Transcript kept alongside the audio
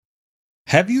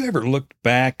Have you ever looked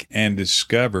back and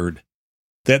discovered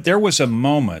that there was a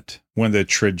moment when the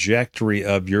trajectory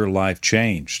of your life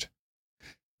changed?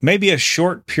 Maybe a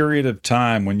short period of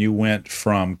time when you went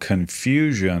from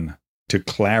confusion to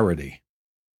clarity.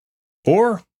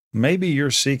 Or maybe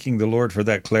you're seeking the Lord for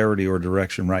that clarity or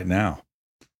direction right now.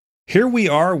 Here we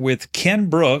are with Ken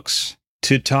Brooks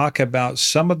to talk about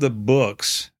some of the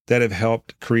books that have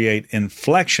helped create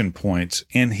inflection points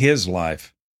in his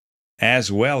life,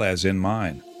 as well as in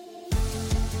mine.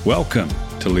 Welcome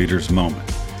to Leader's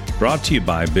Moment, brought to you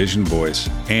by Vision Voice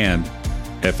and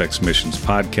FX Missions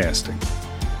Podcasting.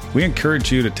 We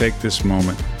encourage you to take this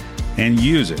moment and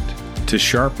use it to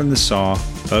sharpen the saw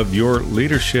of your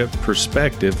leadership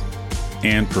perspective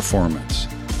and performance.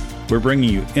 We're bringing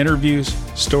you interviews,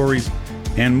 stories,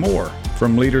 and more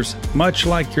from leaders much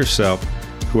like yourself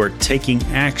who are taking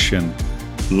action,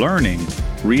 learning,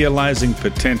 realizing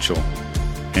potential,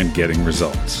 and getting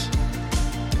results.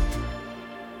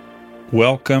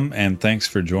 Welcome and thanks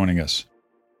for joining us.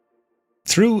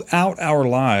 Throughout our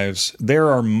lives, there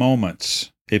are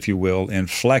moments, if you will,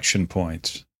 inflection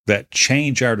points that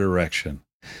change our direction,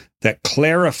 that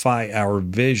clarify our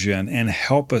vision and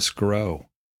help us grow.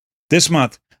 This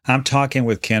month, I'm talking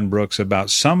with Ken Brooks about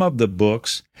some of the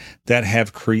books that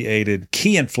have created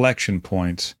key inflection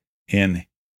points in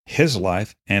his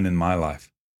life and in my life.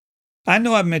 I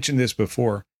know I've mentioned this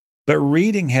before, but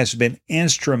reading has been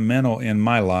instrumental in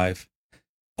my life,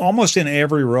 almost in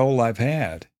every role I've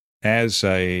had, as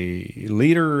a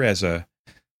leader, as a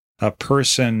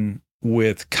person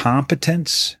with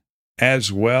competence,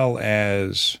 as well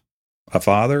as a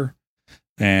father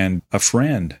and a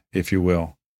friend, if you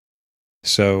will.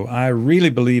 So I really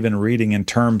believe in reading in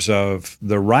terms of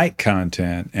the right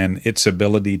content and its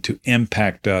ability to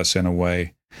impact us in a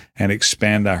way and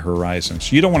expand our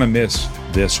horizons. You don't want to miss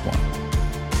this one.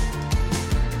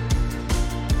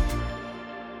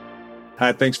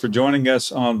 Hi, thanks for joining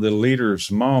us on the Leader's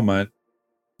Moment.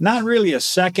 Not really a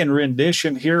second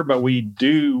rendition here, but we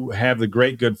do have the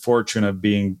great good fortune of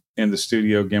being in the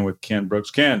studio again with Ken Brooks.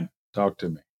 Ken, talk to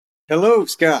me. Hello,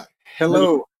 Scott.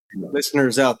 Hello,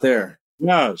 listeners out there.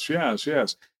 Yes.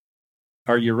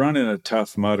 Are you running a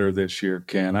Tough Mudder this year,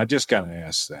 Ken? I just got to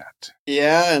ask that.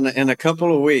 Yeah, in a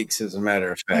couple of weeks, as a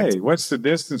matter of fact. Hey, what's the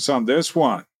distance on this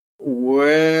one?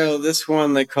 Well, this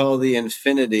one they call the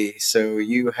Infinity, so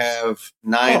you have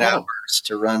 9 hours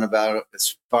to run about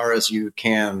as far as you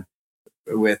can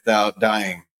without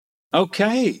dying.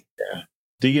 Okay. Yeah.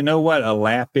 Do you know what a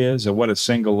lap is or what a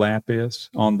single lap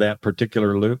is on that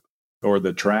particular loop or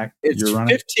the track you're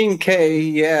running?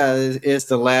 15K, yeah, is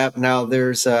the lap. Now,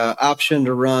 there's an option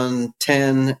to run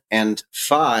 10 and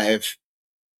 5.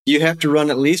 You have to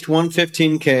run at least one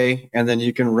 15K, and then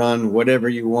you can run whatever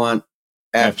you want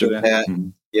after that. Mm-hmm.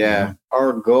 Yeah.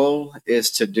 Our goal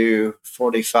is to do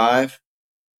 45.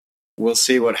 We'll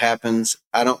see what happens.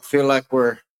 I don't feel like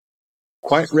we're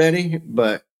quite ready,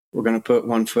 but we're going to put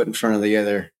one foot in front of the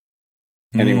other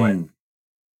anyway.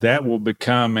 That will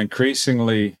become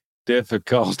increasingly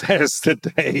difficult as the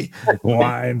day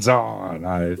winds on,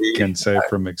 I can say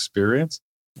from experience.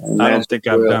 I don't think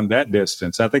I've done that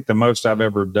distance. I think the most I've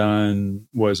ever done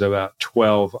was about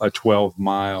a 12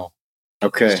 mile.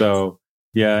 Okay. So,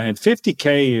 yeah, and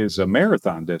 50K is a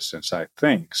marathon distance, I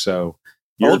think. So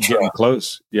you're getting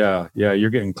close. Yeah,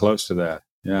 you're getting close to that.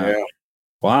 Yeah.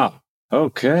 Wow.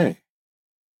 Okay.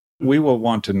 We will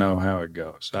want to know how it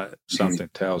goes. Something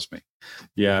tells me.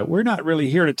 Yeah, we're not really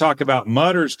here to talk about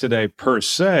mudders today per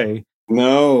se.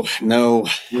 No.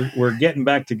 We're getting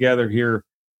back together here.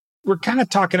 We're kind of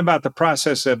talking about the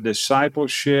process of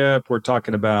discipleship. We're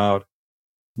talking about,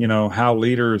 how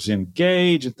leaders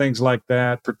engage and things like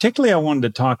that. Particularly, I wanted to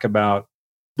talk about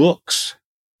books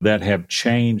that have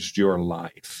changed your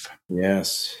life.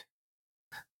 Yes.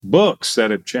 Books that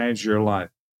have changed your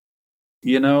life.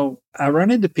 I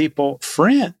run into people,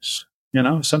 friends,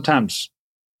 sometimes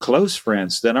close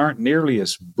friends that aren't nearly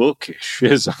as bookish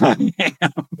as I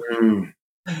am.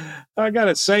 I got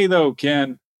to say, though,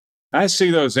 Ken, I see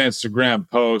those Instagram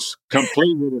posts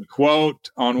complete with a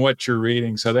quote on what you're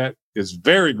reading. So that is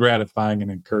very gratifying and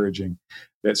encouraging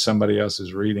that somebody else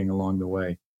is reading along the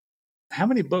way. How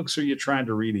many books are you trying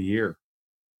to read a year?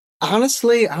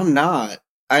 Honestly, I'm not.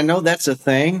 I know that's a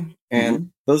thing, and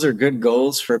those are good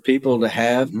goals for people to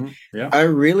have. Yeah. I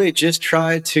really just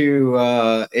try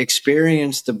to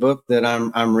experience the book that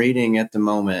I'm reading at the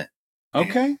moment.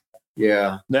 Okay.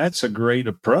 Yeah. That's a great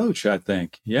approach, I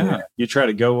think. Yeah. You try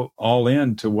to go all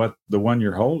in to what the one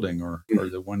you're holding or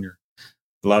the one you're.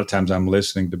 A lot of times I'm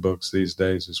listening to books these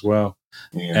days as well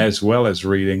as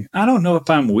reading. I don't know if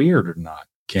I'm weird or not,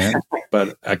 Ken,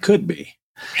 but I could be.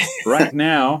 Right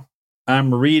now,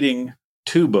 I'm reading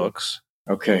 2 books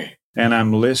Okay. and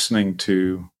I'm listening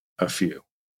to a few.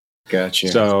 Gotcha.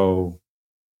 So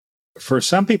for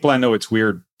some people, I know it's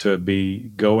weird to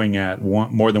be going at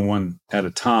more than one at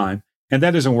a time, and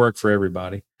that doesn't work for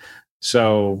everybody.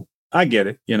 So I get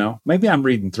it. Maybe I'm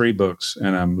reading 3 books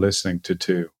and I'm listening to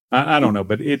 2. I don't know,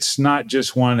 but it's not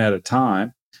just one at a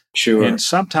time. Sure. And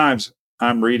sometimes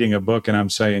I'm reading a book and I'm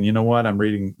saying, you know what?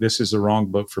 This is the wrong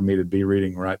book for me to be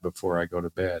reading right before I go to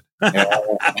bed.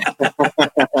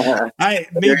 I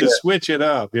need to switch it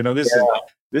up.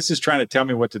 This is trying to tell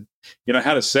me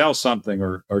how to sell something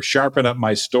or sharpen up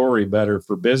my story better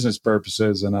for business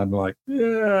purposes. And I'm like,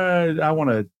 yeah, I want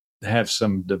to have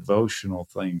some devotional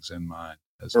things in mind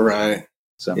as well. Right.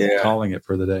 So I'm calling it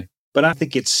for the day. But I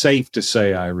think it's safe to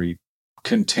say I read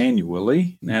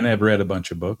continually and I've read a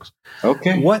bunch of books.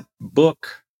 Okay. What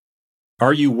book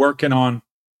are you working on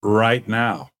right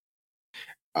now?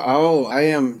 Oh, I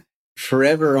am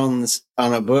forever on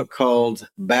a book called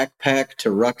Backpack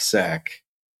to Rucksack.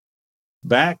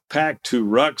 Backpack to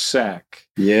Rucksack.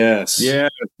 Yes. Yeah.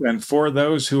 And for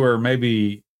those who are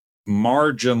maybe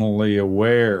marginally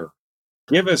aware,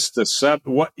 give us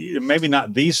maybe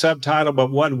not the subtitle,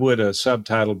 but what would a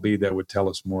subtitle be that would tell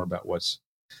us more about what's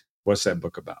that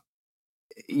book about?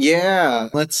 Yeah.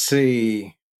 Let's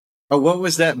see. Oh, what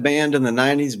was that band in the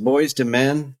 90s? Boys to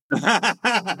Men? So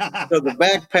the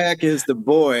backpack is the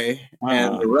boy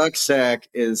and the rucksack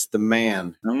is the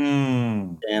man.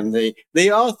 And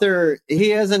the author, he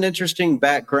has an interesting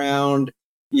background.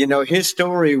 His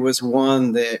story was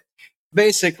one that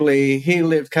basically he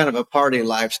lived kind of a party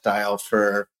lifestyle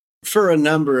for a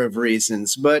number of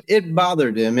reasons, but it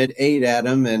bothered him. It ate at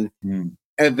him. And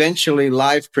eventually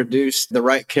life produced the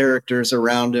right characters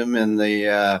around him and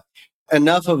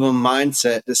enough of a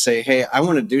mindset to say, hey, I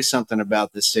want to do something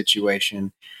about this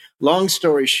situation. Long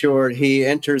story short, he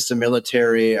enters the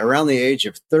military around the age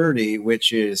of 30,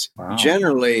 which is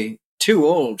generally too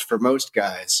old for most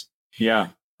guys. Yeah.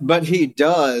 But he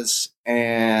does,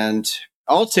 and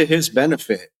all to his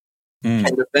benefit, and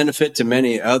the benefit to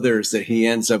many others that he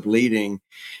ends up leading.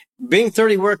 Being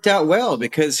 30 worked out well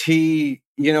because he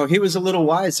was a little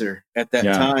wiser at that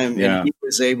time, and he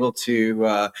was able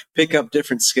to pick up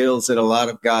different skills that a lot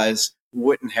of guys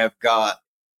wouldn't have got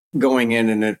going in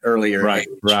an earlier age.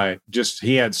 Right. Just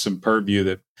he had some purview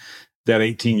that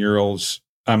 18-year-olds,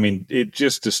 it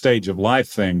just a stage of life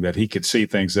thing that he could see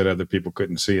things that other people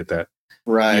couldn't see at that.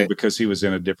 Right. Because he was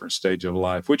in a different stage of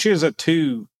life, which is a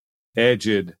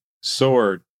two-edged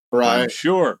sword. Right. I'm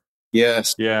sure.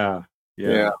 Yes. Yeah.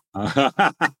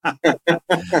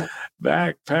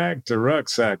 Backpack to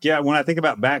rucksack. Yeah. When I think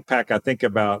about backpack, I think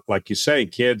about, like you say,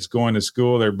 kids going to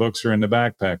school, their books are in the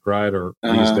backpack, right? Or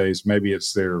these days, maybe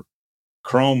it's their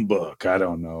Chromebook. I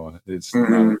don't know. It's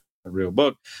not a real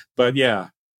book, but yeah.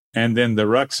 And then the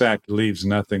rucksack leaves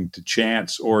nothing to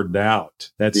chance or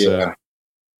doubt. That's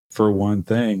for one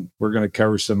thing. We're going to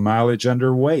cover some mileage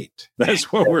underweight.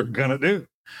 That's what we're going to do.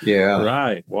 Yeah.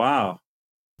 Right. Wow.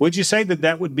 Would you say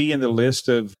that would be in the list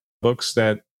of books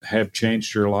that have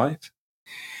changed your life?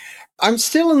 I'm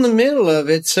still in the middle of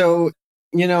it. So,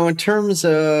 in terms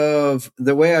of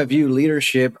the way I view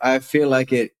leadership, I feel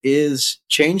like it is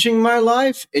changing my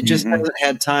life. It just hasn't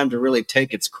had time to really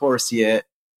take its course yet,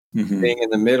 being in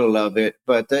the middle of it.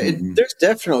 But there's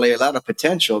definitely a lot of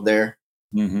potential there.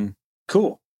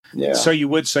 Cool. Yeah. So you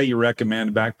would say you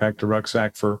recommend Backpack to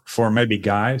Rucksack for maybe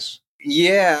guys?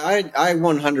 Yeah, I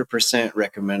 100%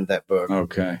 recommend that book.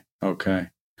 Okay.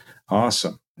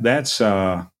 Awesome. That's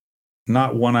not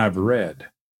one I've read,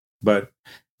 but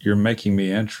you're making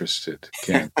me interested,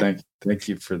 Ken. Thank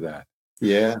you for that.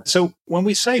 Yeah. So when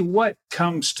we say what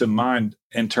comes to mind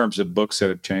in terms of books that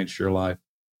have changed your life,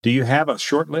 do you have a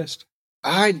short list?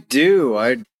 I do.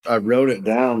 I wrote it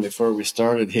down before we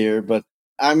started here, but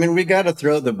we got to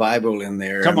throw the Bible in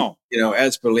there. Come on.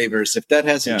 As believers, if that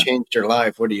hasn't changed your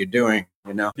life, what are you doing?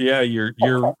 Yeah, you're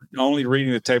only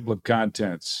reading the table of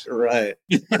contents. Right.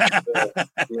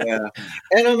 Yeah.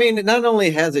 And not only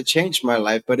has it changed my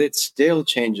life, but it still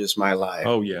changes my life.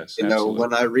 Oh, yes. Absolutely.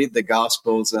 When I read the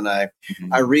Gospels and I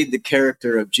read the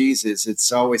character of Jesus,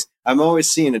 I'm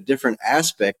always seeing a different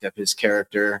aspect of his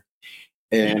character.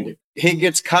 And he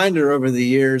gets kinder over the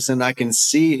years, and I can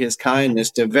see his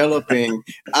kindness developing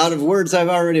out of words I've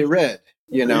already read,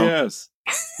 Yes.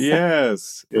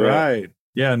 Right.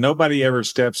 Yeah. Nobody ever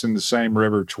steps in the same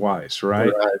river twice, right?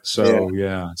 So,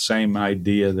 same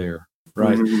idea there.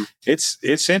 Right.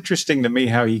 It's interesting to me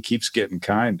how he keeps getting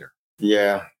kinder.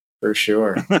 Yeah, for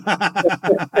sure.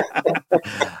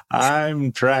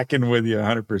 I'm tracking with you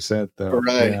 100%, though.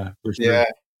 Right. Yeah. For sure. Yeah.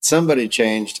 Somebody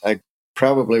changed. I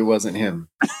probably wasn't him.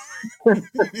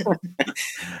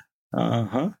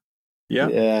 Uh-huh. Yeah.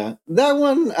 Yeah. That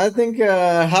one, I think,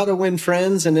 How to Win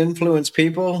Friends and Influence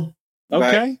People by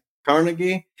Okay.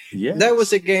 Carnegie. Yes. That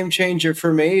was a game changer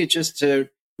for me. It just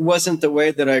wasn't the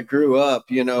way that I grew up.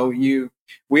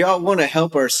 We all want to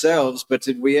help ourselves, but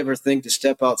did we ever think to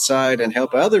step outside and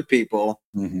help other people?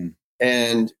 Mm-hmm.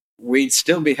 And we'd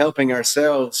still be helping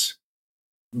ourselves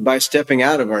by stepping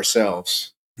out of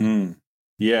ourselves.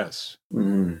 Yes.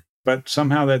 Mm. But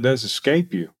somehow that does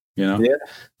escape you, Yeah.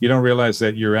 You don't realize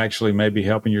that you're actually maybe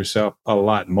helping yourself a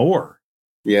lot more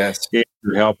Yes. if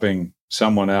you're helping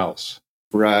someone else.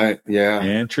 Right. Yeah.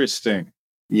 Interesting.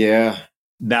 Yeah.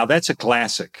 Now that's a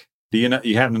classic. Do you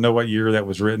happen to know what year that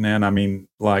was written in? I mean,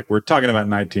 like we're talking about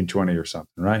 1920 or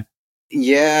something, right?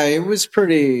 Yeah, it was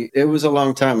a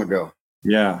long time ago.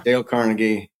 Yeah. Dale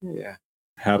Carnegie. Yeah.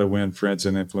 How to Win Friends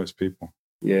and Influence People.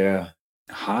 Yeah.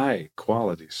 High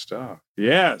quality stuff.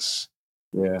 Yes.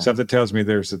 Yeah. Something tells me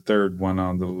there's a third one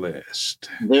on the list.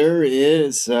 There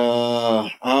is.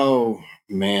 Oh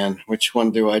man, which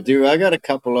one do I do? I got a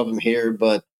couple of them here,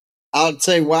 but I'd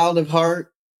say Wild of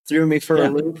Heart threw me for a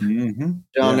loop. Mm-hmm.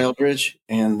 John Eldridge,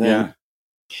 and then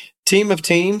Team of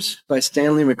Teams by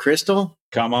Stanley McChrystal.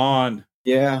 Come on.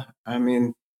 Yeah, I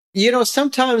mean,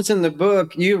 sometimes in the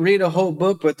book you read a whole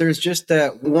book, but there's just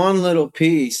that one little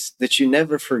piece that you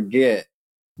never forget.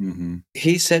 Mm-hmm.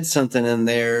 He said something in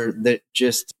there that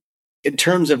just, in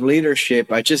terms of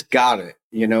leadership, I just got it.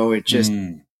 It just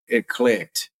it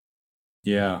clicked.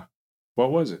 Yeah.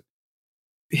 What was it?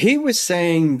 He was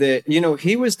saying that,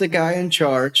 he was the guy in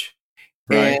charge,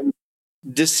 right, and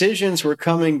decisions were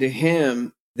coming to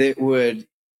him that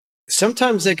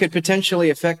sometimes they could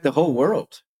potentially affect the whole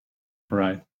world.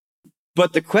 Right.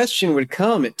 But the question would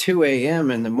come at 2 a.m.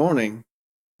 in the morning.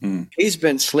 He's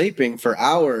been sleeping for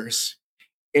hours,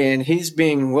 and he's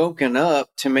being woken up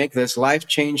to make this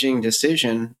life-changing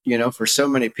decision, for so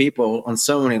many people on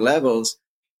so many levels.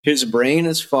 His brain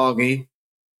is foggy.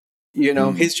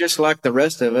 He's just like the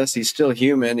rest of us. He's still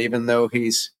human, even though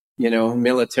he's,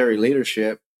 military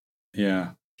leadership.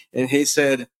 Yeah. And he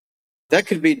said, that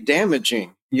could be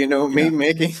damaging, me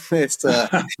making this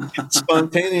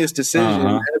spontaneous decision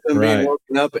as I'm being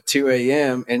woken up at 2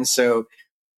 a.m. And so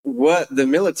what the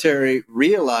military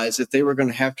realized that they were going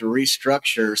to have to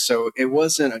restructure. So it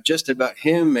wasn't just about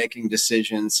him making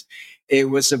decisions. It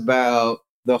was about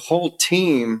the whole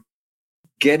team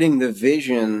getting the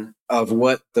vision of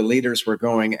what the leaders were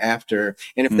going after.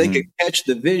 And if they could catch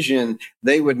the vision,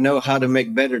 they would know how to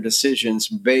make better decisions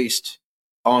based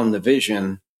on the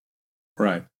vision.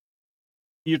 Right.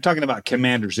 You're talking about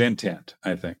commander's intent,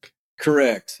 I think.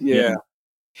 Correct. Yeah.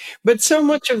 But so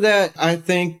much of that, I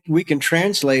think we can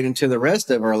translate into the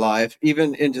rest of our life,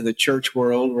 even into the church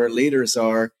world where leaders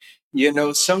are.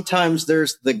 Sometimes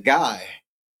there's the guy,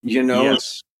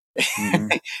 Yes.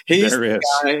 He's the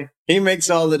guy. He makes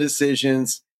all the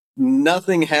decisions.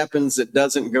 Nothing happens that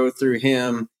doesn't go through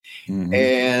him.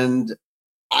 And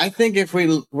I think if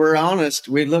we're honest,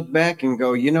 we look back and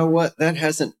go, you know what? That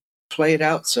hasn't played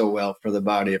out so well for the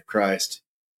body of Christ.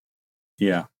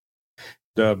 Yeah.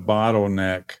 The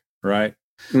bottleneck, right?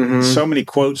 So many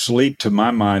quotes leap to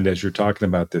my mind as you're talking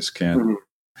about this, Ken.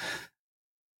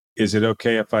 Is it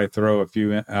okay if I throw a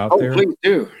few out there? Please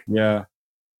do. Yeah.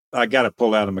 I got to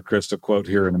pull out a McChrystal quote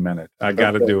here in a minute. I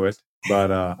got to do it,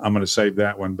 but I'm going to save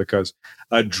that one because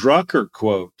a Drucker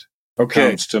quote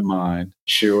comes to mind.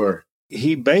 Sure.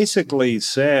 He basically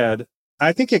said,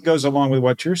 I think it goes along with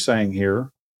what you're saying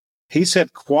here. He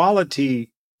said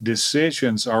quality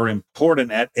decisions are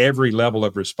important at every level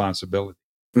of responsibility.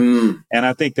 And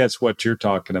I think that's what you're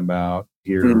talking about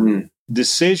here.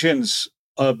 Decisions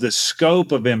of the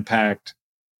scope of impact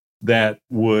that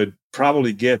would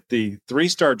probably get the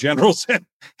 3-star generals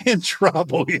in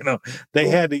trouble. They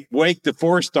had to wake the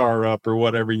 4-star up or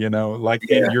whatever, like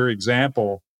in your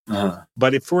example.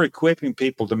 But if we're equipping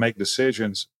people to make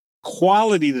decisions,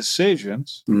 quality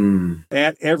decisions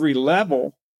at every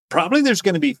level, probably there's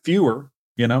going to be fewer,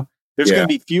 there's going to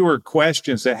be fewer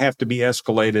questions that have to be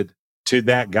escalated to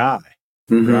that guy.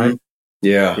 Right.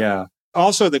 Yeah.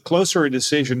 Also, the closer a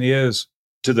decision is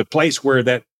to the place where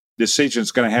that decision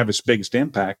is going to have its biggest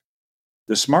impact,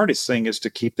 the smartest thing is to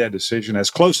keep that decision as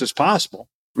close as possible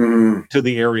to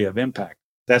the area of impact.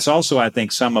 That's also, I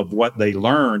think, some of what they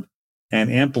learned and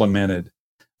implemented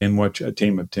in what a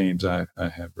Team of Teams I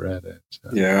have read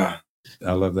it.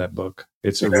 I love that book.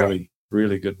 It's a really,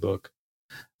 really good book.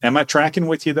 Am I tracking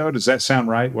with you, though? Does that sound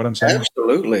right, what I'm saying?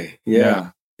 Absolutely.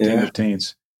 Yeah. Team of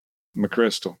Teams.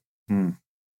 McChrystal.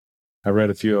 I read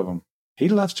a few of them. He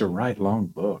loves to write long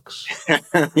books.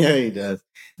 Yeah, he does.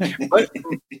 But,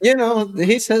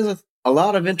 he says a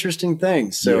lot of interesting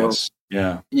things. So, Yes.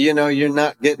 Yeah. you're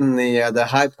not getting the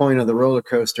high point of the roller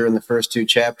coaster in the first 2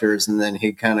 chapters, and then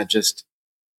he kind of just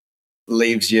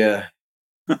leaves you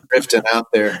drifting out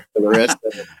there for the rest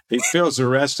of it. He fills the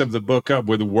rest of the book up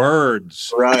with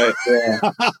words. Right. Yeah.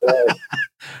 Right.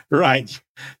 Right.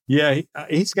 Yeah.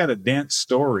 He's got a dense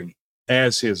story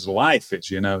as his life is,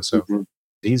 so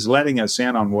he's letting us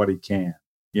in on what he can,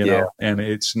 and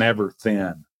it's never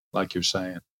thin, like you're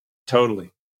saying.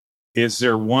 Totally. Is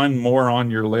there one more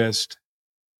on your list?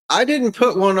 I didn't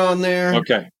put one on there.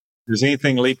 Okay. Does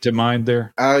anything leap to mind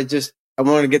there? I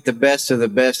want to get the best of the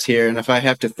best here. And if I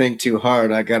have to think too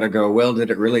hard, I got to go, well, did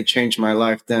it really change my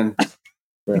life then?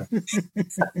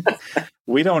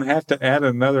 We don't have to add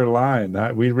another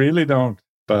line. We really don't.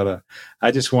 But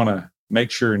I just want to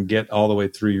make sure and get all the way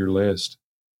through your list.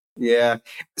 Yeah.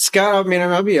 Scott, I mean,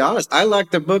 I'll be honest. I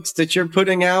like the books that you're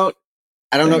putting out.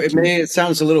 I don't know. It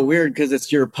sounds a little weird because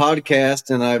it's your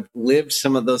podcast and I've lived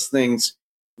some of those things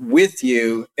with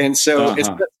you. And so it's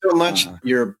not so much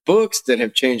your books that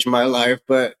have changed my life,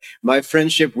 but my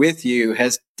friendship with you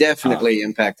has definitely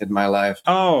impacted my life.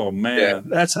 Oh man.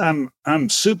 Yeah. I'm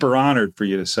super honored for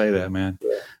you to say that, man.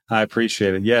 Yeah. I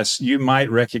appreciate it. Yes, you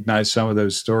might recognize some of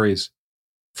those stories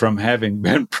from having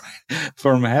been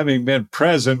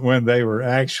present when they were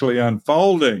actually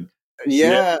unfolding.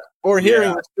 Yeah. Or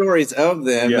hearing the stories of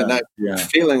them and not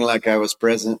feeling like I was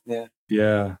present. Yeah.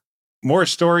 Yeah. More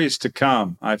stories to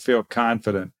come. I feel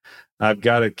confident. I've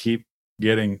got to keep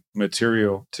getting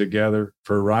material together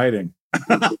for writing.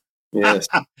 Yes.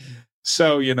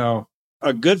 So,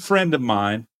 a good friend of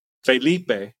mine,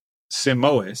 Felipe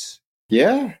Simoes.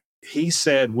 Yeah. He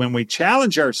said, when we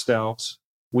challenge ourselves,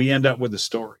 we end up with a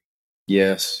story.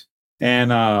 Yes.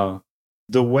 And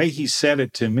the way he said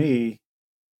it to me,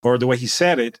 or the way he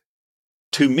said it,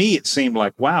 to me, it seemed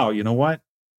like, wow, you know what?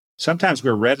 Sometimes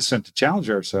we're reticent to challenge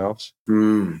ourselves,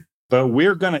 but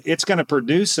it's going to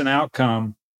produce an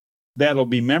outcome that'll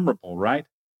be memorable, right?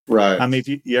 Right. I mean, if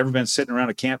you ever been sitting around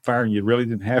a campfire and you really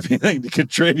didn't have anything to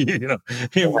contribute,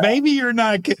 maybe you're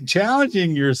not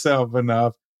challenging yourself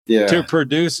enough to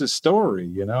produce a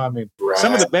story. I mean,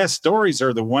 some of the best stories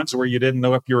are the ones where you didn't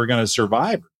know if you were going to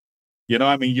survive.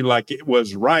 I mean, it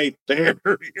was right there,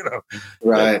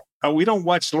 Right. But, we don't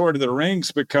watch Lord of the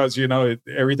Rings because,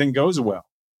 everything goes well.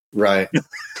 Right.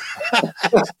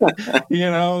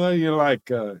 You're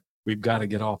like, we've got to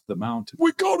get off the mountain.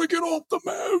 We got to get off the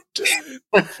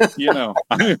mountain.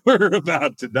 I mean, we're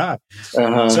about to die.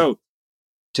 So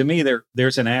to me,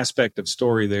 there's an aspect of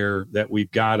story there that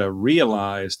we've got to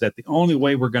realize that the only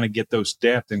way we're going to get those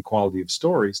depth and quality of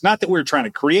stories, not that we're trying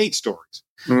to create stories,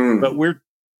 but we're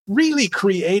really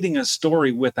creating a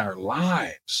story with our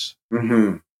lives.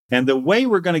 Mm-hmm. And the way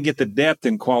we're going to get the depth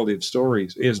and quality of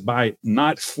stories is by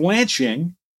not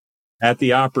flinching at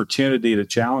the opportunity to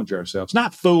challenge ourselves,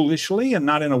 not foolishly and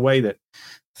not in a way that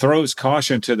throws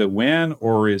caution to the wind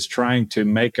or is trying to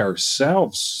make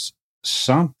ourselves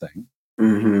something,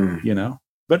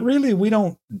 but really we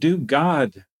don't do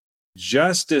God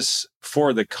justice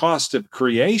for the cost of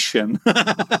creation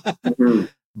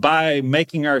by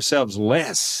making ourselves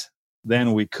less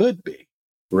than we could be.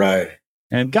 Right.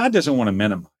 And God doesn't want to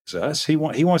minimize us. He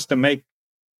wants to make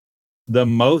the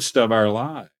most of our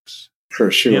lives.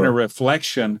 For sure. In a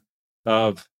reflection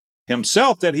of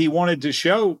himself that he wanted to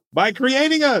show by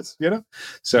creating us,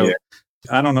 So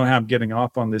I don't know how I'm getting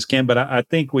off on this, Ken, but I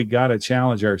think we got to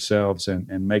challenge ourselves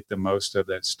and make the most of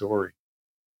that story.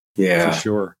 Yeah. For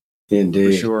sure.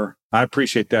 Indeed. For sure. I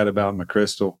appreciate that about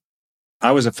McChrystal.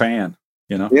 I was a fan,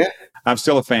 Yeah. I'm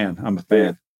still a fan. I'm a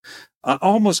fan. I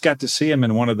almost got to see him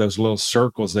in one of those little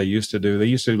circles they used to do. They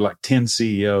used to do like 10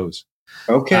 CEOs.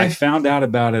 Okay. I found out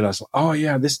about it. I was like, oh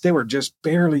yeah, they were just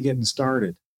barely getting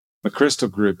started.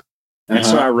 McChrystal Group. And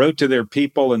so I wrote to their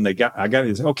people and I got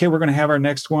this, okay, we're going to have our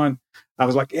next one. I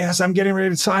was like, yes, I'm getting ready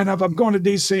to sign up. I'm going to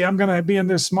DC. I'm going to be in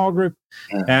this small group.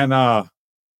 And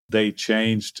they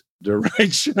changed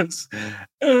directions.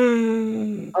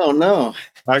 Oh no.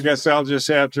 I guess I'll just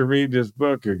have to read this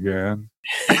book again.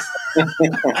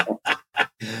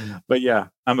 But yeah,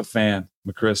 I'm a fan,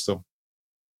 McChrystal,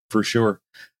 for sure.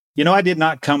 I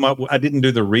didn't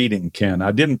do the reading, Ken.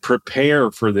 I didn't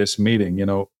prepare for this meeting.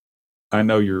 I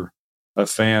know you're a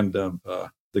fan of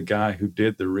the guy who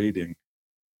did the reading.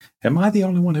 Am I the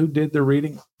only one who did the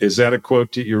reading? Is that a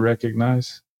quote that you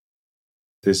recognize?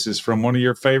 This is from one of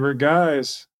your favorite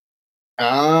guys.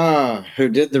 Who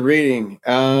did the reading?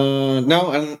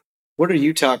 No, what are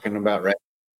you talking about, right?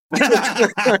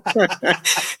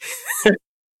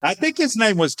 I think his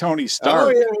name was Tony Oh,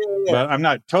 Stark, yeah. but I'm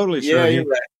not totally sure. Yeah, you're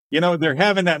right. You know, they're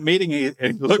having that meeting. He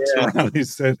looks Yeah. around. He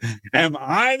said, "Am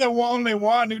I the only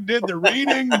one who did the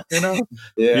reading?" You know?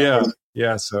 Yeah.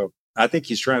 Yeah. So I think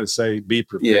he's trying to say, "Be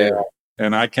prepared." Yeah.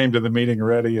 And I came to the meeting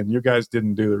ready, and you guys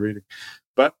didn't do the reading.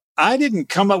 But I didn't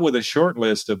come up with a short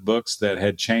list of books that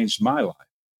had changed my life.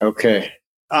 Okay.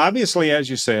 Obviously, as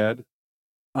you said,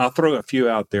 I'll throw a few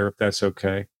out there if that's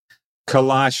okay.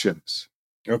 Colossians.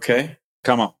 Okay.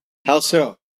 Come on. How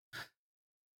so?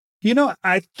 You know,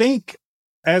 I think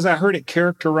as I heard it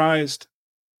characterized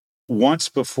once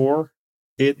before,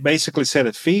 it basically said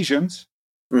Ephesians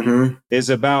Mm-hmm. is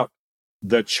about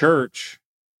the church,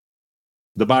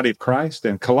 the body of Christ,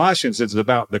 and Colossians is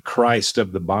about the Christ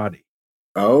of the body.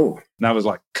 Oh. And I was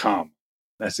like, come,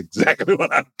 that's exactly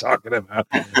what I'm talking about.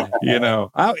 You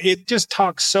know, it just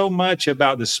talks so much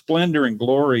about the splendor and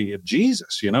glory of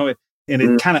Jesus, you know, and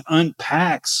it kind of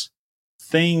unpacks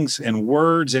things and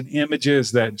words and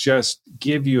images that just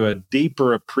give you a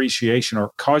deeper appreciation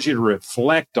or cause you to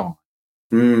reflect on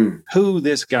who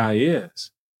this guy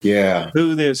is. Yeah.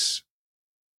 Who this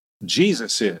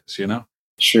Jesus is, you know?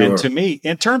 Sure. And to me,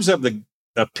 in terms of the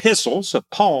epistles of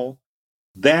Paul,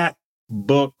 that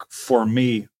book for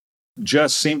me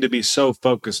just seemed to be so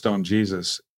focused on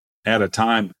Jesus at a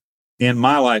time in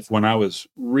my life when I was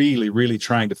really, really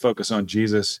trying to focus on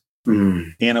Jesus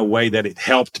in a way that it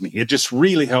helped me. It just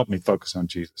really helped me focus on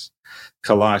Jesus.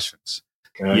 Colossians.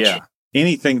 Gotcha. Yeah.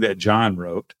 Anything that John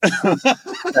wrote,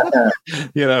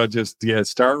 you know, just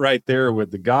start right there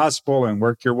with the gospel and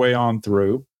work your way on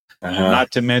through. Not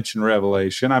to mention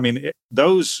Revelation. I mean,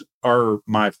 those are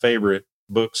my favorite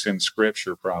books in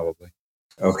Scripture, probably.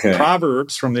 Okay.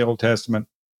 Proverbs from the Old Testament.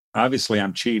 Obviously,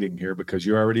 I'm cheating here because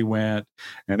you already went,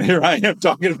 and here I am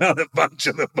talking about a bunch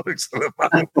of the books of the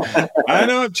Bible. I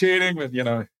know I'm cheating, but you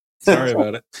know, sorry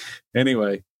about it.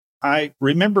 Anyway, I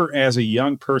remember as a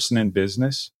young person in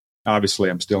business. Obviously,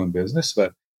 I'm still in business,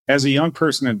 but as a young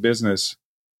person in business,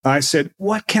 I said,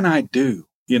 "What can I do,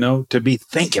 you know, to be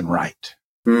thinking right?"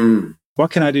 What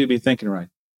can I do to be thinking right?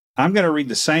 I'm going to read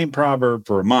the same proverb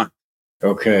for a month.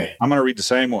 Okay. I'm going to read the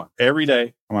same one every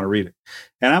day. I'm going to read it.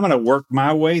 And I'm going to work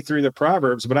my way through the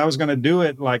proverbs, but I was going to do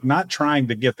it like not trying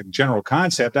to get the general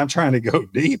concept. I'm trying to go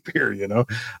deep here, you know.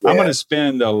 Yeah. I'm going to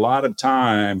spend a lot of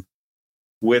time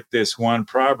with this one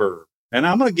proverb. And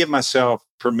I'm going to give myself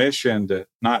permission to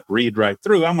not read right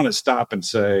through. I'm going to stop and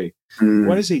say,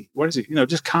 what is he, you know,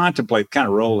 just contemplate, kind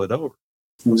of roll it over.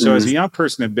 So as a young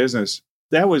person in business,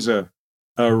 that was a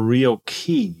real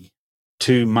key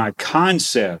to my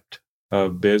concept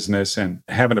of business and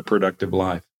having a productive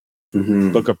life.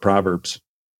 Book of Proverbs.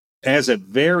 As a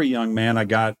very young man, I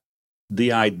got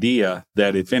the idea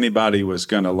that if anybody was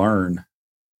going to learn,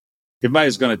 if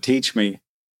anybody's going to teach me,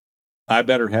 I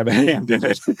better have a hand in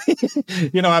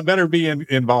it. You know, I better be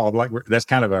involved. Like that's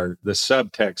kind of the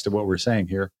subtext of what we're saying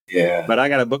here. Yeah. But I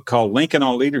got a book called Lincoln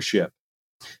on Leadership.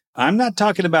 I'm not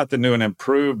talking about the new and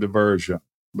improved version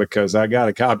because I got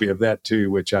a copy of that too,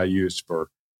 which I used for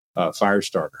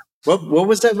Firestarter. What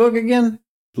was that book again?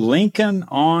 Lincoln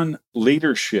on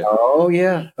Leadership. Oh,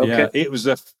 yeah. Okay. Yeah, it was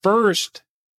the first,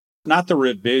 not the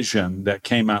revision that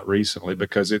came out recently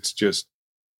because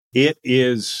it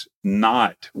is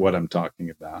not what I'm talking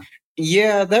about.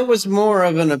 Yeah, that was more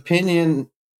of an opinion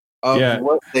of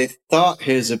what they thought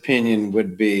his opinion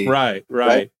would be. Right.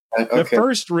 Okay. The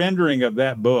first rendering of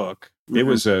that book, it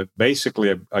was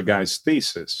basically a guy's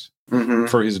thesis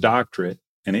for his doctorate,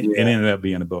 and it ended up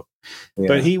being a book. Yeah.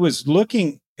 But he was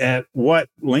looking at what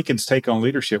Lincoln's take on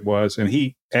leadership was, and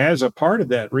he, as a part of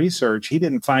that research, he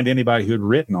didn't find anybody who had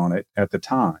written on it at the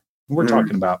time. We're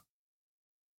talking about,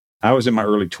 I was in my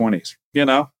early 20s, you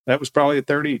know, that was probably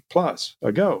 30 plus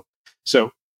ago.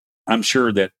 So I'm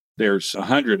sure that there's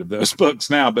 100 of those books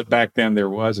now, but back then there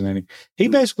wasn't any. He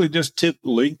basically just took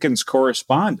Lincoln's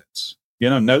correspondence, you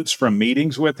know, notes from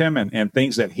meetings with him and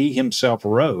things that he himself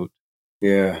wrote.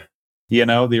 Yeah. You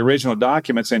know, the original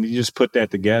documents, and he just put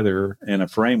that together in a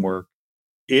framework.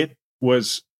 It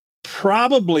was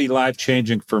probably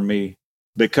life-changing for me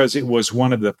because it was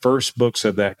one of the first books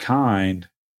of that kind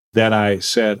that I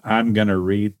said, I'm going to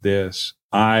read this.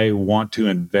 I want to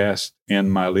invest in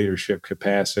my leadership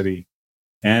capacity.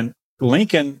 And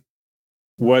Lincoln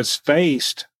was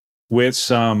faced with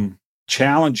some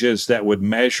challenges that would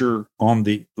measure on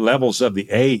the levels of the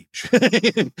age.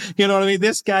 You know what I mean?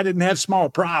 This guy didn't have small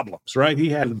problems, right? He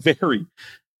had very,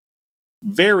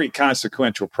 very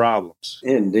consequential problems.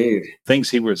 Indeed.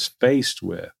 Things he was faced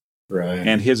with. Right.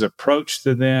 And his approach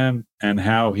to them and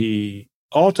how he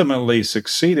ultimately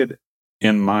succeeded,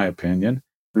 in my opinion,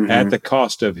 at the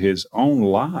cost of his own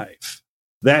life.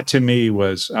 that to me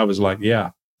I was like,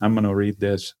 yeah, I'm going to read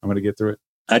this. I'm going to get through it.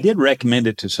 I did recommend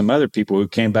it to some other people who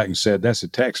came back and said, that's a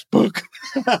textbook.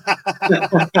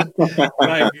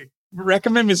 Like,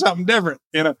 recommend me something different,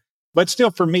 But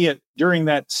still, for me, during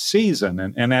that season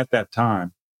and at that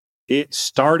time, it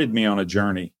started me on a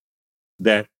journey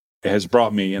that has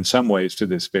brought me in some ways to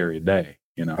this very day.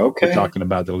 Okay. We're talking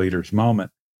about the leader's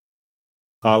moment.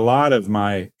 A lot of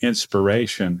my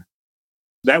inspiration,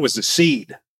 that was the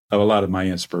seed of a lot of my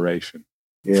inspiration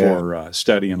for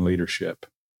studying leadership.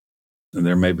 And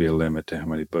there may be a limit to how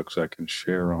many books I can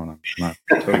share on them. I'm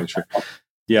not totally sure.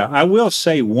 Yeah, I will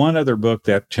say one other book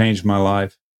that changed my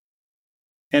life,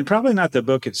 and probably not the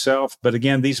book itself, but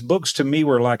again, these books to me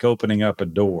were like opening up a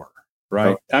door,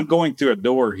 right? Oh. I'm going through a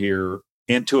door here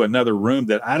into another room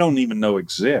that I don't even know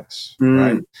exists,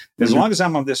 right? As long as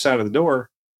I'm on this side of the door,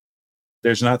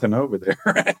 there's nothing over there,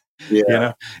 right?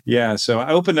 Yeah. So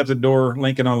I opened up the door,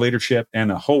 Lincoln on Leadership,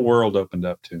 and the whole world opened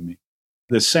up to me.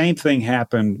 The same thing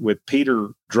happened with Peter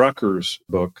Drucker's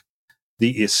book,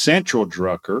 The Essential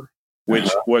Drucker, which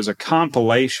was a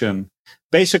compilation.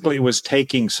 Basically, it was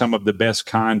taking some of the best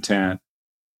content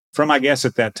from, I guess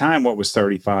at that time, what was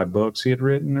 35 books he had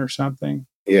written or something.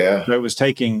 Yeah. So it was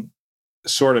taking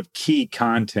sort of key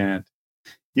content.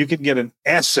 You could get an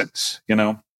essence,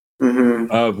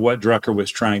 of what Drucker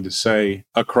was trying to say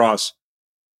across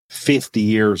 50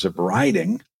 years of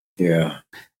writing. Yeah.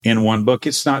 In one book.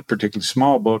 It's not a particularly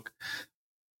small book,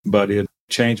 but it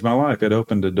changed my life. It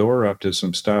opened the door up to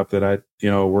some stuff that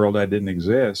a world I didn't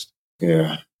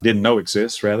didn't know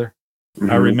exists, rather.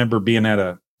 I remember being at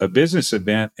a business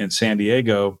event in San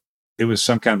Diego. It was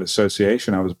some kind of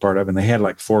association I was a part of, and they had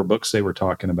like 4 books they were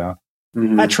talking about.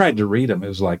 I tried to read them. It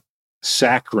was like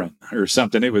saccharin or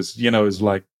something. It was,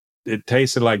 it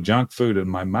tasted like junk food in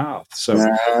my mouth. So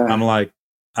I'm like,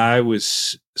 I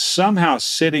was somehow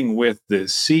sitting with the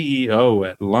CEO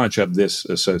at lunch of this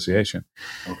association.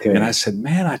 Okay. And I said,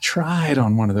 man, I tried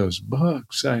on one of those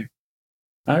books. I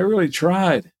really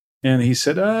tried. And he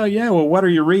said, oh, yeah, well, what are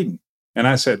you reading? And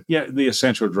I said, yeah, The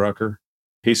Essential Drucker.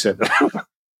 He said,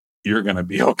 you're going to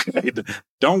be okay.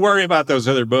 Don't worry about those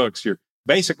other books.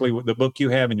 Basically, the book you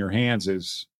have in your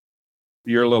hands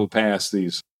you're a little past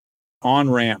these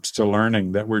on-ramps to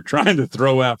learning that we're trying to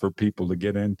throw out for people to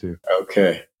get into.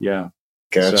 Okay. Yeah.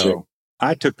 Gotcha. So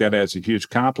I took that as a huge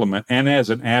compliment and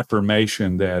as an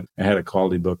affirmation that I had a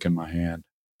quality book in my hand.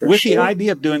 With the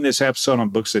idea of doing this episode on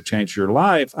books that changed your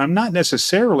life, I'm not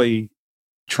necessarily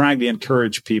trying to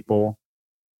encourage people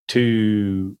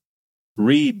to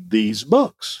read these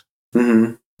books.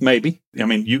 Maybe. I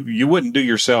mean, you wouldn't do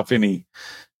yourself any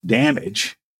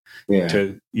damage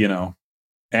to,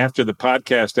 after the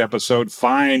podcast episode,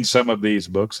 find some of these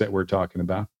books that we're talking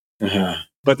about.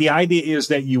 But the idea is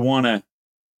that you want to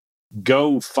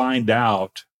go find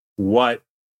out what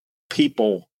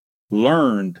people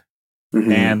learned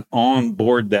and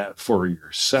onboard that for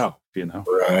yourself,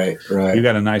 Right. You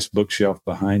got a nice bookshelf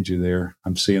behind you there.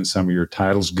 I'm seeing some of your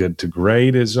titles. Good to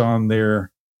Great is on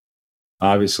there.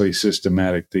 Obviously,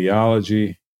 Systematic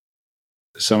Theology.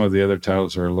 Some of the other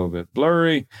titles are a little bit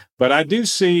blurry, but I do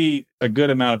see a good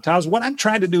amount of titles. What I'm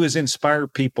trying to do is inspire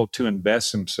people to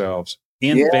invest themselves,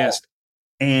 invest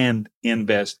in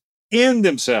themselves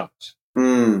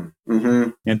in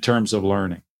terms of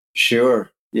learning. Sure.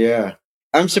 Yeah.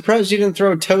 I'm surprised you didn't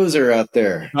throw Tozer out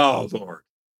there. Oh, Lord.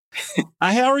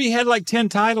 I already had like 10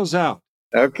 titles out.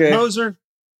 Okay. Tozer.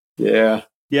 Yeah.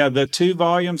 Yeah, the 2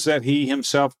 volumes that he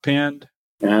himself penned.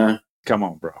 Come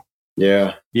on, bro.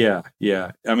 Yeah.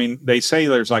 Yeah. I mean, they say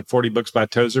there's like 40 books by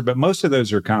Tozer, but most of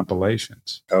those are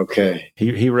compilations. Okay.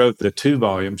 He wrote the 2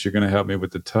 volumes. You're going to help me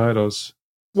with the titles.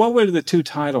 What were the 2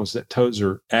 titles that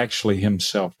Tozer actually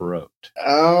himself wrote?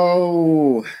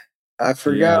 Oh, I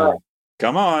forgot. Yeah.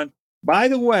 Come on. By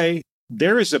the way,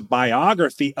 there is a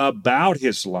biography about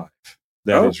his life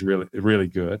that is really, really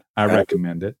good. I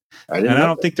recommend it. I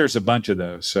don't think there's a bunch of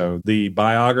those. So the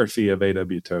biography of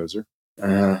A.W. Tozer.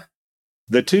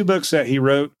 The 2 books that he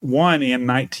wrote, one in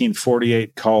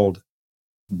 1948 called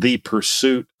The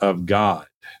Pursuit of God.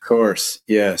 Of course.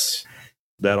 Yes.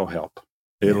 That'll help.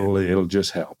 It'll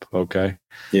just help. Okay.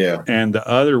 Yeah. And the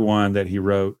other one that he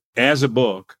wrote as a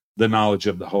book, The Knowledge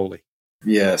of the Holy.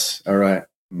 Yes. All right.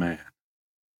 Man.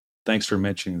 Thanks for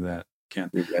mentioning that,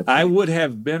 Ken. I would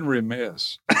have been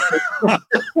remiss. I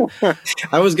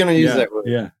was going to use that word.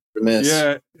 Yeah.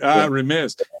 Remiss.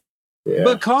 Remiss. Yeah.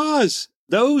 Because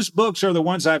those books are the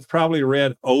ones I've probably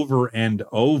read over and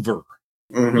over.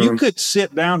 You could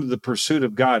sit down to The Pursuit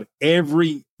of God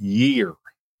every year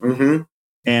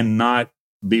and not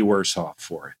be worse off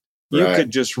for it. You could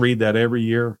just read that every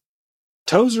year.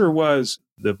 Tozer was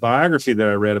The biography that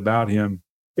I read about him,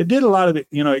 it did a lot of it,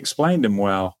 explained him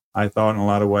well, I thought, in a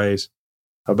lot of ways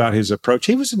about his approach.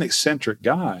 He was an eccentric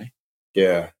guy.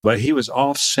 Yeah. But he was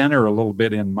off center a little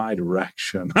bit in my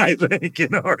direction, I think,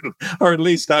 or at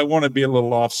least I want to be a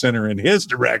little off center in his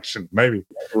direction. Maybe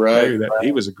that.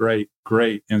 He was a great,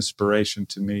 great inspiration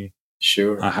to me.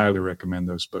 Sure. I highly recommend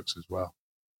those books as well.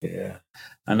 Yeah.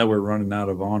 I know we're running out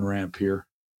of on-ramp here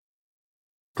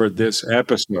for this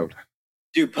episode.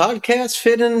 Do podcasts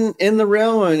fit in the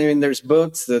realm? I mean, there's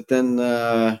books that then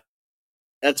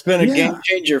that's been a game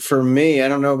changer for me. I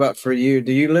don't know about for you.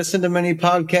 Do you listen to many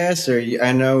podcasts, or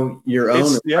I know your own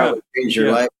has probably changed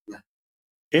your life?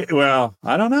 Well,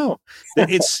 I don't know.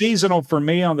 It's seasonal for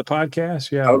me on the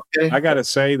podcast. Yeah. Okay. I got to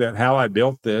say that How I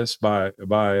Built This by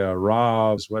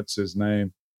Roz, what's his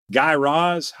name? Guy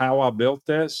Raz, How I Built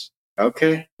This.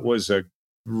 Okay. Was a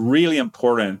really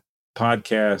important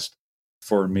podcast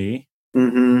for me.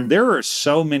 Mm-hmm. There are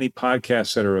so many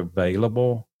podcasts that are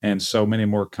available and so many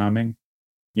more coming.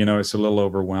 It's a little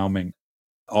overwhelming.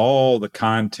 All the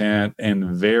content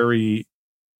and very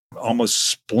almost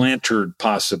splintered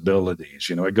possibilities.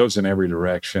 It goes in every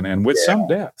direction and with some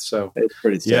depth. So it's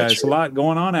pretty saturated. It's a lot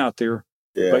going on out there.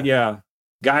 Yeah. But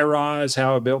Guy Raz,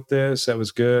 How I Built This, that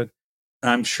was good.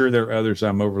 I'm sure there are others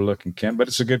I'm overlooking, Ken, but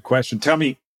it's a good question. Give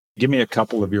me a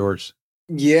couple of yours.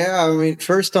 Yeah, I mean,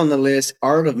 first on the list,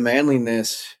 Art of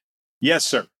Manliness. Yes,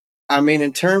 sir. I mean,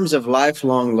 in terms of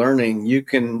lifelong learning,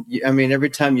 every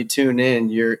time you tune in,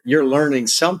 you're learning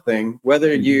something,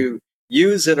 whether you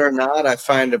use it or not. I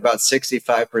find about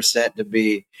 65% to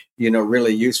be,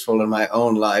 really useful in my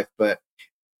own life, but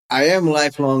I am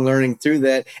lifelong learning through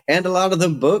that. And a lot of the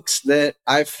books that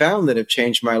I've found that have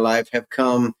changed my life have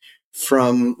come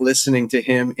from listening to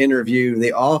him interview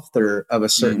the author of a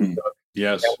certain book.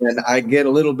 Yes. And then I get a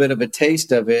little bit of a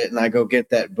taste of it and I go get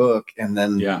that book. And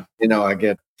then, I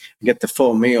get the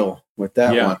full meal with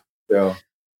that one. So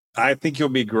I think you'll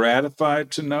be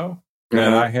gratified to know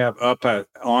that I have up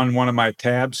on one of my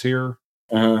tabs here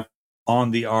on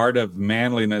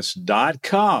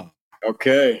theartofmanliness.com.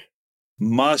 Okay.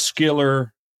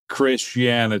 Muscular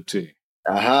Christianity.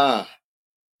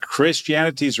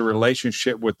 Christianity is a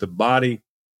relationship with the body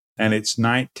and its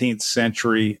 19th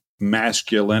century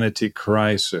masculinity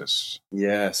crisis.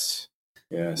 Yes.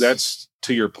 That's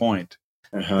to your point.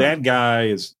 That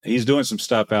guy he's doing some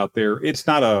stuff out there. It's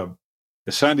not a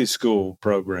Sunday school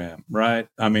program, right?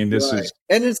 I mean, this is,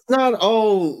 and it's not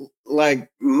all like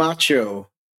macho.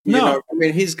 I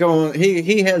mean,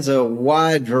 he has a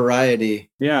wide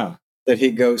variety. Yeah. That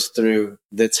he goes through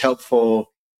that's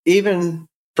helpful even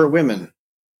for women.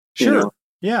 Sure.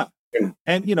 Yeah.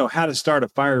 And how to start a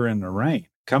fire in the rain.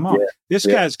 Come on. This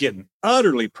guy's getting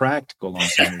utterly practical on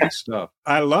some of this stuff.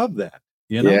 I love that.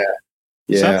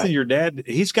 Something your dad,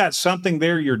 he's got something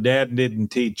there your dad didn't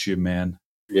teach you, man.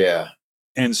 Yeah.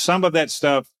 And some of that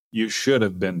stuff you should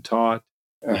have been taught.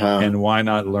 And why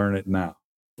not learn it now?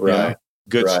 Right.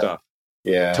 Good stuff.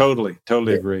 Yeah. Totally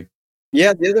agree.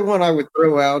 Yeah. The other one I would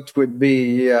throw out would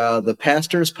be the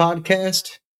Pastor's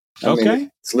Podcast. I mean,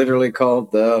 it's literally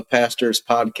called the Pastor's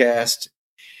Podcast.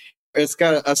 It's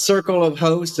got a circle of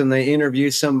hosts and they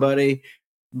interview somebody,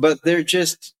 but they're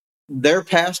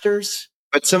pastors,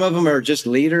 but some of them are just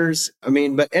leaders. I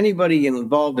mean, but anybody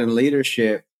involved in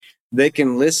leadership, they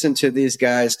can listen to these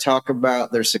guys talk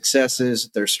about their successes,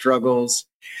 their struggles.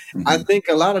 I think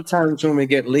a lot of times when we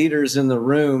get leaders in the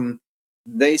room,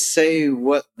 they say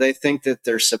what they think that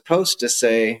they're supposed to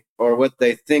say or what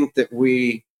they think that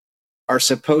we are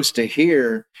supposed to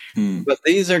hear. But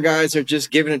these guys are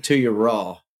just giving it to you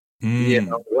raw.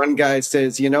 One guy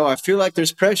says, I feel like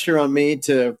there's pressure on me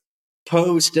to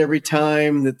post every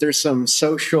time that there's some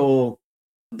social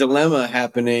dilemma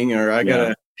happening, or I got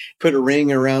to put a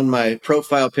ring around my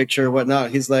profile picture or whatnot.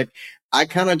 He's like, I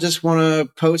kind of just want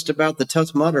to post about the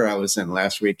Tough Mudder I was in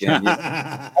last weekend.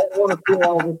 I don't want to feel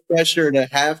all this pressure to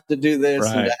have to do this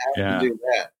and to have to do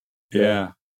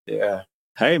that. Yeah.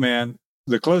 Hey, man,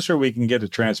 the closer we can get to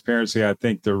transparency, I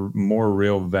think the more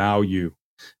real value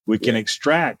we can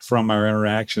extract from our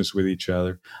interactions with each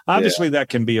other. Obviously, that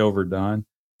can be overdone.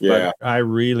 But I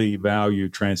really value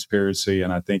transparency,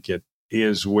 and I think it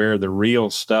is where the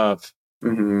real stuff,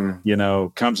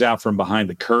 comes out from behind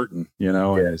the curtain,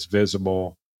 and it's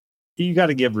visible. You got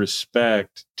to give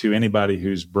respect to anybody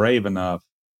who's brave enough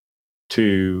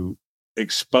to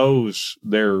expose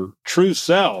their true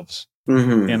selves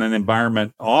in an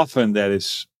environment often that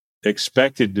is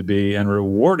expected to be and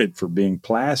rewarded for being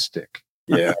plastic.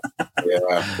 Yeah,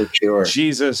 for sure.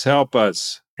 Jesus, help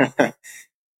us.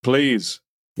 Please.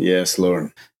 Yes,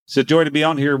 Lord. It's a joy to be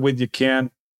on here with you,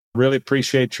 Ken. Really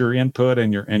appreciate your input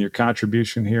and your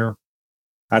contribution here.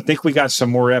 I think we got some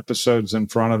more episodes in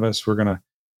front of us. We're going to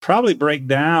probably break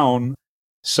down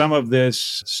some of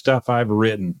this stuff I've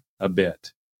written a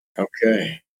bit.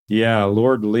 Okay. Yeah,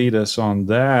 Lord lead us on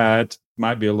that.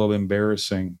 Might be a little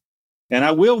embarrassing. And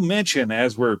I will mention,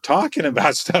 as we're talking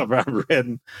about stuff I've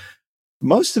written,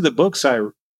 most of the books I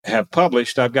have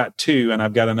published, I've got 2, and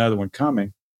I've got another one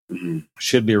coming.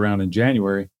 Should be around in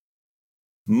January.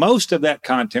 Most of that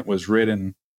content was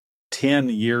written 10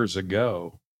 years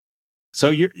ago.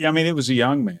 So, it was a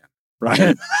young man,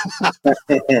 right?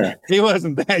 He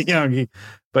wasn't that young.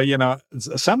 But,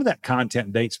 some of that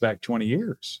content dates back 20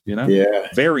 years, Yeah.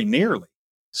 Very nearly.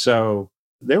 So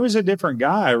there was a different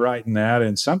guy writing that.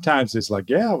 And sometimes it's like,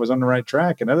 yeah, I was on the right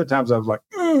track. And other times I was like,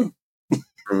 So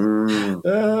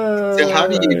how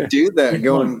do you do that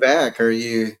going back? Are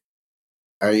you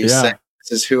saying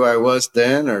this is who I was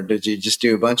then, or did you just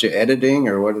do a bunch of editing,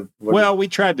 or what? Well, we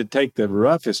tried to take the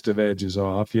roughest of edges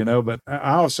off, but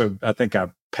I think I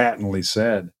patently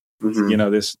said,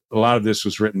 a lot of this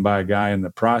was written by a guy in the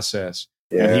process,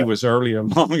 and he was early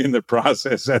along in the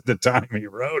process at the time he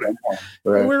wrote it.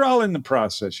 Right. We're all in the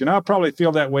process. I probably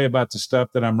feel that way about the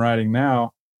stuff that I'm writing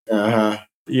now,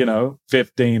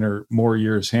 15 or more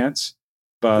years hence.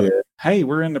 But hey,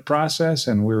 we're in the process,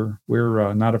 and we're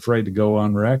not afraid to go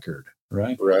on record.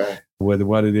 Right. With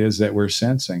what it is that we're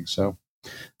sensing. So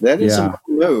that is a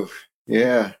move.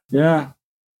 Yeah.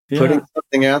 Putting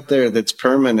something out there that's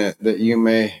permanent that you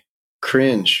may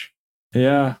cringe.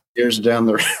 Yeah. Years down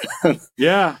the road.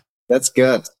 Yeah. That's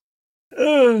guts.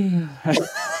 It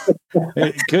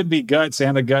could be guts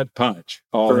and a gut punch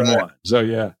all in one. So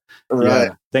yeah. Right.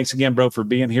 Yeah. Thanks again, bro, for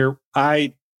being here.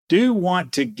 I do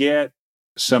want to get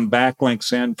some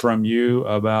backlinks in from you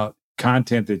about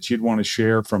content that you'd want to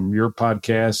share from your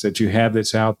podcast that you have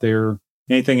that's out there.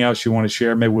 Anything else you want to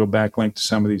share? Maybe we'll backlink to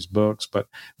some of these books, but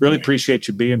really appreciate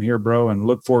you being here, bro, and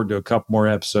look forward to a couple more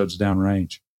episodes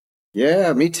downrange.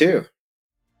 Yeah, me too.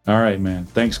 All right, man.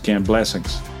 Thanks, Ken.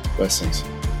 Blessings. Blessings.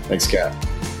 Thanks, Scott.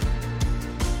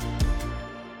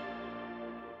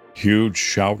 Huge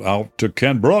shout out to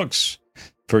Ken Brooks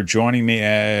for joining me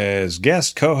as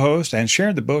guest co-host and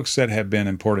sharing the books that have been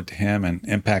important to him and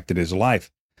impacted his life.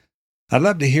 I'd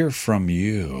love to hear from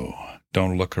you.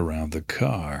 Don't look around the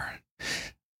car.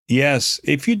 Yes,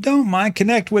 if you don't mind,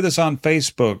 connect with us on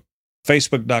Facebook,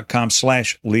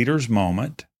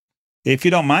 facebook.com/leadersmoment. If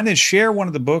you don't mind, then share one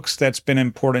of the books that's been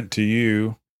important to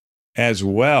you as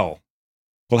well.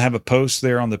 We'll have a post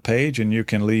there on the page, and you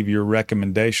can leave your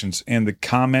recommendations in the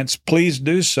comments. Please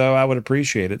do so. I would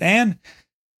appreciate it. And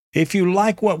if you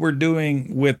like what we're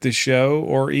doing with the show,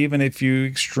 or even if you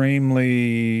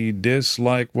extremely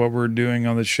dislike what we're doing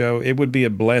on the show, it would be a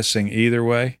blessing either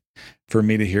way for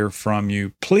me to hear from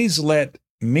you. Please let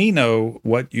me know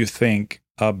what you think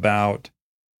about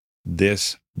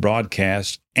this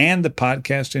broadcast and the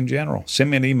podcast in general.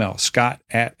 Send me an email,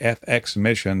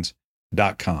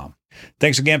 scott@fxmissions.com.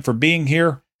 Thanks again for being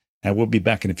here, and we'll be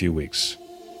back in a few weeks.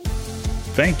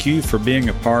 Thank you for being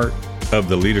a part of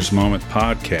the Leaders Moment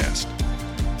podcast.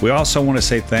 We also want to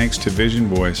say thanks to Vision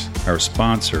Voice, our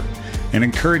sponsor, and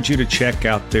encourage you to check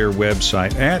out their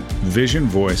website at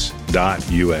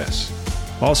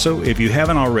visionvoice.us. Also, if you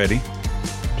haven't already,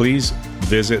 please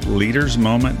visit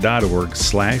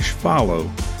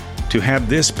leadersmoment.org/follow to have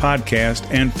this podcast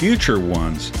and future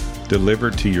ones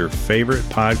delivered to your favorite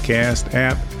podcast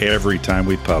app every time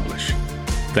we publish.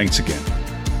 Thanks again.